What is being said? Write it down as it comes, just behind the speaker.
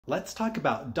Let's talk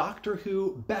about Doctor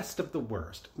Who Best of the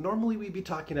Worst. Normally we'd be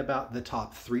talking about the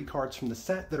top 3 cards from the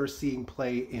set that are seeing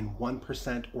play in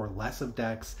 1% or less of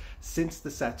decks since the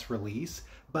set's release,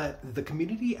 but the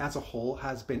community as a whole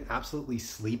has been absolutely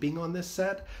sleeping on this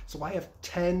set, so I have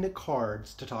 10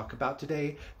 cards to talk about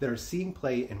today that are seeing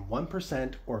play in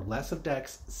 1% or less of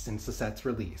decks since the set's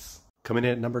release. Coming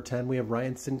in at number 10, we have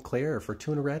Ryan Sinclair. For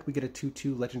 2 in a red, we get a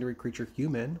 2/2 legendary creature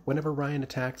human. Whenever Ryan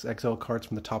attacks, exile cards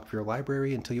from the top of your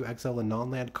library until you exile a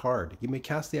non-land card. You may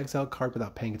cast the exiled card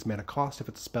without paying its mana cost if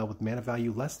it's a spell with mana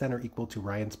value less than or equal to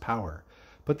Ryan's power.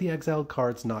 Put the exiled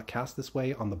cards not cast this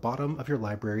way on the bottom of your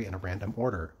library in a random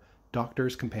order.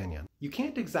 Doctor's Companion. You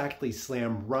can't exactly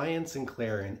slam Ryan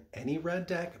Sinclair in any red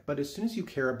deck, but as soon as you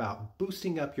care about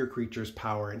boosting up your creature's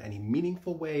power in any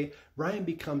meaningful way, Ryan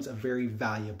becomes a very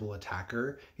valuable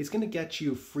attacker. He's going to get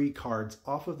you free cards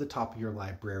off of the top of your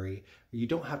library. You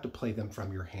don't have to play them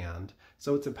from your hand.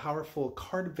 So it's a powerful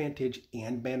card advantage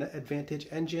and mana advantage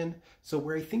engine. So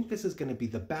where I think this is going to be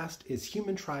the best is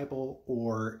Human Tribal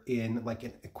or in like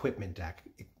an equipment deck.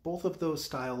 Both of those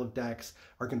style of decks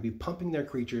are going to be pumping their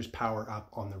creatures' power up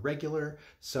on the regular,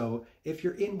 so if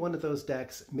you're in one of those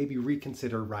decks, maybe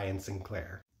reconsider Ryan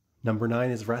Sinclair. Number 9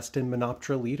 is Reston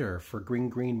Menoptera Leader. For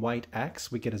green, white,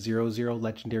 X, we get a 0/0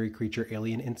 legendary creature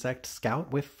alien insect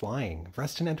scout with flying.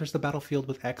 Reston enters the battlefield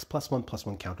with X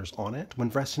 +1/+1 counters on it. When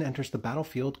Reston enters the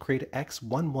battlefield, create X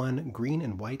 1/1 green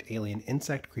and white alien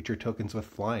insect creature tokens with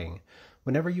flying.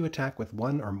 Whenever you attack with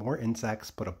 1 or more insects,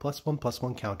 put a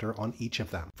 +1/+1 counter on each of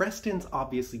them. Reston's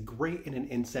obviously great in an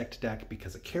insect deck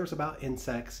because it cares about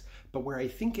insects, but where I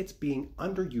think it's being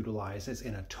underutilized is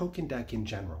in a token deck in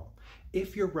general.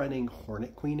 If you're running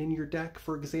Hornet Queen in your deck,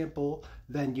 for example,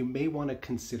 then you may want to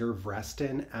consider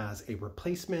Reston as a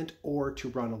replacement or to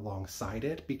run alongside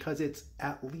it because it's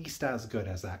at least as good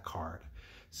as that card.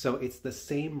 So it's the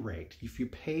same rate. If you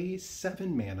pay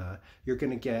 7 mana, you're going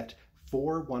to get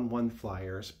 4 1/1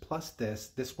 flyers plus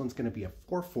this one's going to be a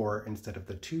 4/4 instead of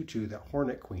the 2/2 that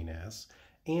Hornet Queen is,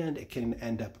 and it can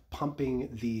end up pumping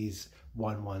these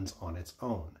 1/1s on its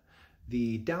own.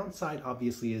 The downside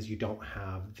obviously is you don't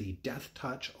have the Death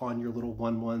Touch on your little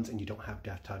 1/1s and you don't have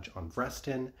Death Touch on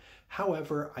Reston.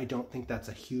 However, I don't think that's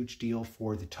a huge deal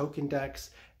for the token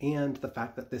decks, and the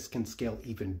fact that this can scale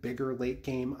even bigger late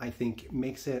game I think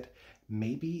makes it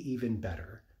maybe even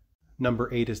better.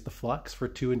 Number 8 is the Flux. For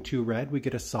 2 and 2 red, we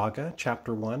get a Saga.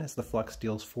 Chapter 1 as the Flux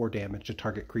deals 4 damage to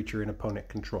target creature an opponent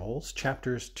controls.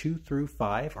 Chapters 2 through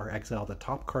 5 are exile the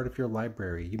top card of your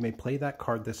library. You may play that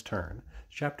card this turn.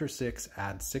 Chapter 6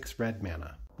 adds 6 red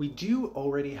mana. We do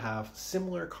already have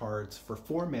similar cards for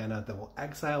 4 mana that will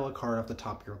exile a card off the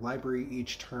top of your library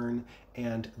each turn,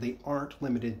 and they aren't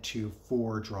limited to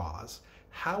 4 draws.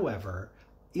 However,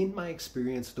 in my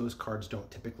experience, those cards don't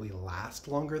typically last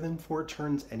longer than 4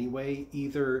 turns anyway.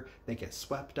 Either they get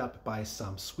swept up by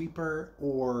some sweeper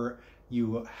or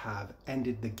you have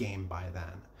ended the game by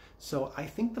then. So I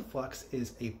think the Flux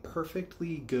is a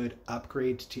perfectly good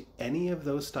upgrade to any of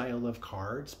those style of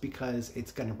cards because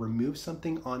it's going to remove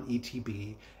something on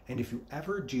ETB, and if you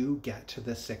ever do get to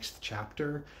the 6th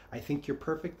chapter, I think you're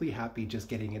perfectly happy just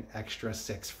getting an extra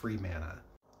 6 free mana.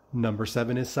 Number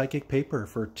 7 is Psychic Paper.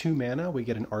 For 2 mana, we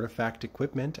get an artifact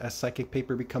equipment. As Psychic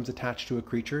Paper becomes attached to a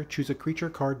creature, choose a creature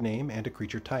card name and a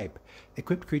creature type.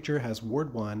 Equipped creature has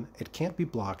Ward 1, it can't be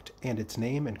blocked, and its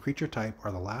name and creature type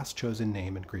are the last chosen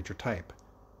name and creature type.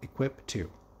 Equip 2.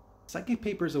 Psychic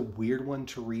Paper is a weird one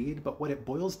to read, but what it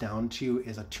boils down to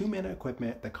is a 2 mana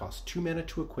equipment that costs 2 mana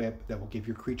to equip that will give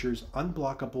your creatures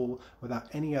unblockable without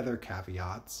any other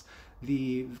caveats.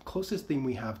 The closest thing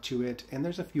we have to it, and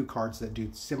there's a few cards that do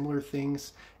similar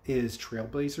things, is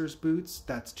Trailblazer's Boots.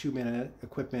 That's 2 mana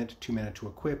equipment, 2 mana to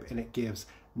equip, and it gives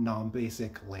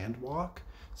non-basic land walk.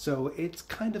 So it's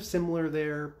kind of similar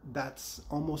there. That's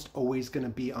almost always going to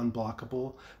be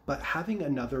unblockable, but having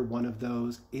another one of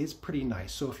those is pretty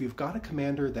nice. So if you've got a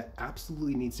commander that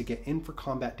absolutely needs to get in for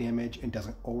combat damage and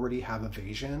doesn't already have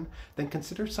evasion, then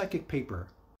consider Psychic Paper.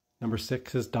 Number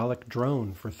 6 is Dalek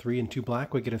Drone. For 3 and 2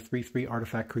 black, we get a 3/3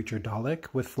 artifact creature Dalek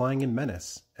with flying and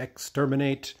menace.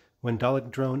 Exterminate. When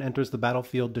Dalek Drone enters the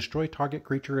battlefield, destroy target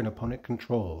creature an opponent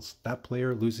controls. That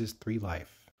player loses 3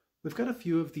 life. We've got a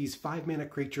few of these 5 mana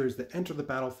creatures that enter the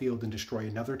battlefield and destroy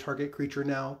another target creature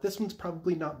now. This one's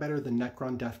probably not better than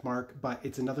Necron Deathmark, but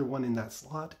it's another one in that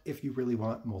slot if you really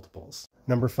want multiples.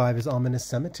 Number 5 is Ominous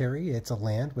Cemetery. It's a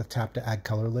land with tap to add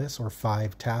colorless or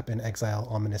 5 tap and exile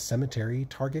Ominous Cemetery.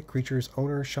 Target creature's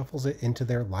owner shuffles it into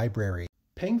their library.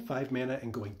 Paying 5 mana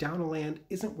and going down a land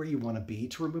isn't where you want to be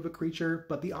to remove a creature,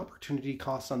 but the opportunity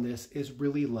cost on this is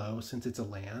really low since it's a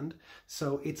land,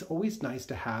 so it's always nice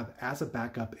to have as a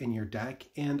backup in your deck,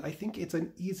 and I think it's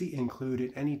an easy include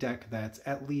in any deck that's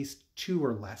at least 2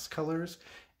 or less colors.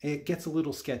 It gets a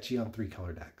little sketchy on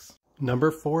 3-color decks. Number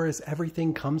 4 is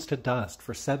Everything Comes to Dust.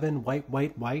 For 7 white,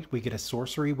 white, white, we get a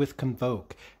sorcery with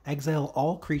Convoke. Exile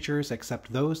all creatures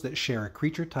except those that share a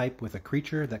creature type with a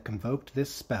creature that convoked this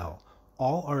spell.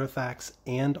 All artifacts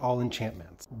and all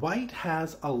enchantments. White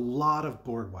has a lot of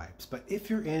board wipes, but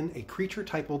if you're in a creature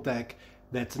typal deck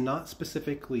that's not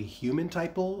specifically human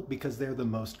typal, because they're the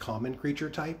most common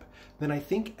creature type, then I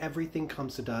think Everything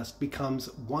Comes to Dust becomes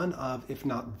one of, if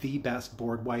not the best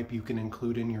board wipe you can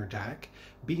include in your deck.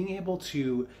 Being able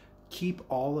to keep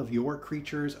all of your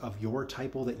creatures of your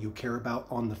typal that you care about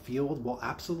on the field while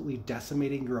absolutely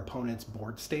decimating your opponent's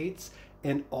board states,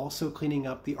 and also cleaning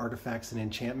up the artifacts and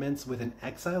enchantments with an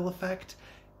exile effect,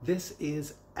 this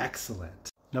is excellent.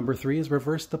 Number 3 is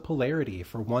Reverse the Polarity.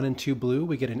 For 1 and 2 blue,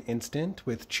 we get an instant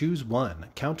with Choose 1.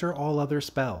 Counter all other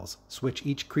spells. Switch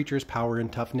each creature's power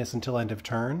and toughness until end of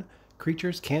turn.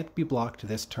 Creatures can't be blocked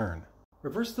this turn.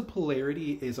 Reverse the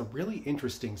Polarity is a really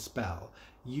interesting spell.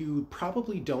 You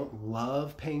probably don't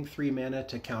love paying 3 mana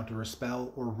to counter a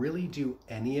spell or really do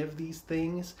any of these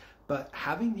things, but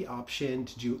having the option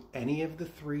to do any of the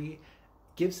 3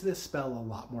 gives this spell a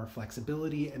lot more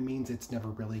flexibility and means it's never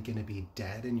really going to be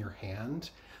dead in your hand.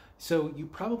 So you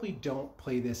probably don't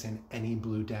play this in any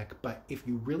blue deck, but if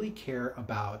you really care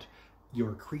about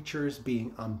your creatures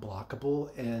being unblockable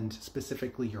and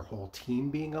specifically your whole team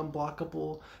being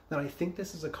unblockable, then I think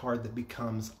this is a card that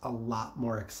becomes a lot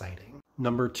more exciting.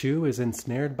 Number 2 is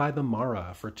Ensnared by the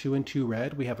Mara. For 2 and 2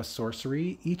 red, we have a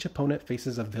sorcery. Each opponent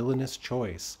faces a villainous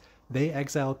choice. They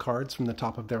exile cards from the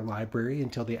top of their library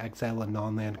until they exile a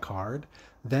non-land card.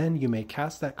 Then you may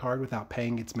cast that card without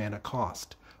paying its mana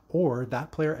cost. Or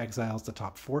that player exiles the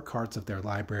top 4 cards of their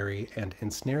library, and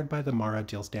Ensnared by the Mara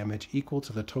deals damage equal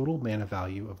to the total mana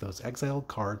value of those exiled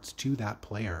cards to that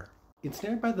player.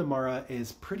 Ensnared by the Mara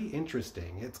is pretty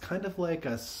interesting. It's kind of like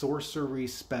a sorcery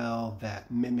spell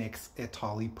that mimics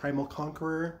Etali Primal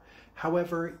Conqueror.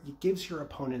 However, it gives your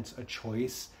opponents a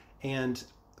choice, and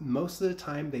most of the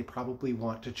time they probably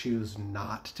want to choose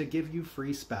not to give you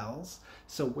free spells.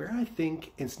 So where I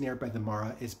think Ensnared by the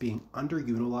Mara is being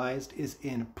underutilized is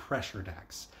in pressure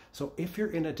decks. So if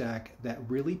you're in a deck that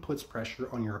really puts pressure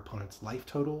on your opponent's life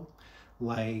total,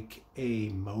 like a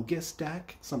Mogis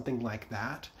deck, something like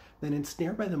that, then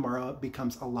Ensnared by the Mara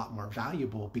becomes a lot more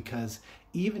valuable, because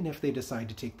even if they decide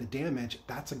to take the damage,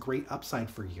 that's a great upside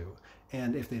for you.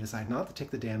 And if they decide not to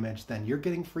take the damage, then you're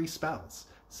getting free spells.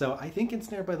 So I think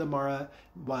Ensnared by the Mara,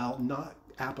 while not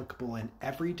applicable in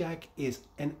every deck, is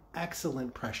an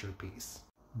excellent pressure piece.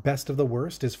 Best of the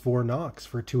Worst is 4 Nox.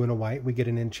 For 2 and a white, we get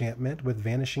an enchantment with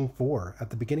Vanishing 4. At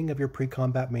the beginning of your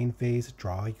pre-combat main phase,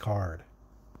 draw a card.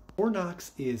 4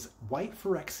 Nox is white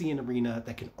Phyrexian Arena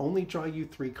that can only draw you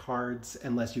 3 cards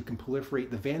unless you can proliferate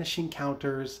the vanishing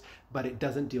counters, but it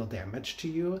doesn't deal damage to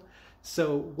you.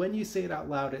 So when you say it out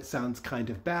loud, it sounds kind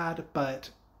of bad,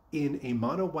 but in a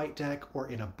mono white deck or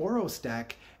in a Boros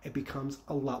deck, it becomes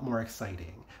a lot more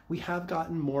exciting. We have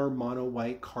gotten more mono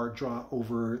white card draw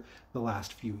over the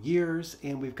last few years,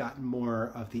 and we've gotten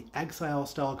more of the exile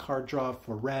style card draw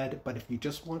for red, but if you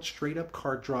just want straight up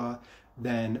card draw,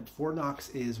 then 4 Nox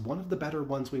is one of the better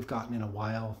ones we've gotten in a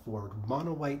while for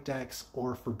mono white decks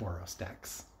or for Boros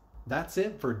decks. That's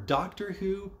it for Doctor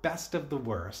Who Best of the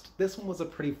Worst. This one was a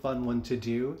pretty fun one to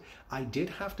do. I did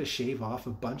have to shave off a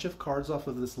bunch of cards off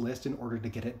of this list in order to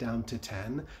get it down to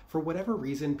 10. For whatever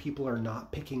reason, people are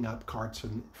not picking up cards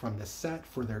from this set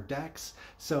for their decks.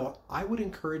 So I would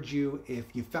encourage you, if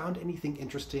you found anything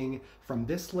interesting from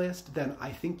this list, then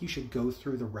I think you should go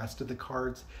through the rest of the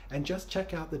cards and just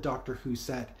check out the Doctor Who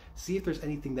set, see if there's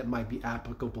anything that might be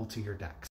applicable to your decks.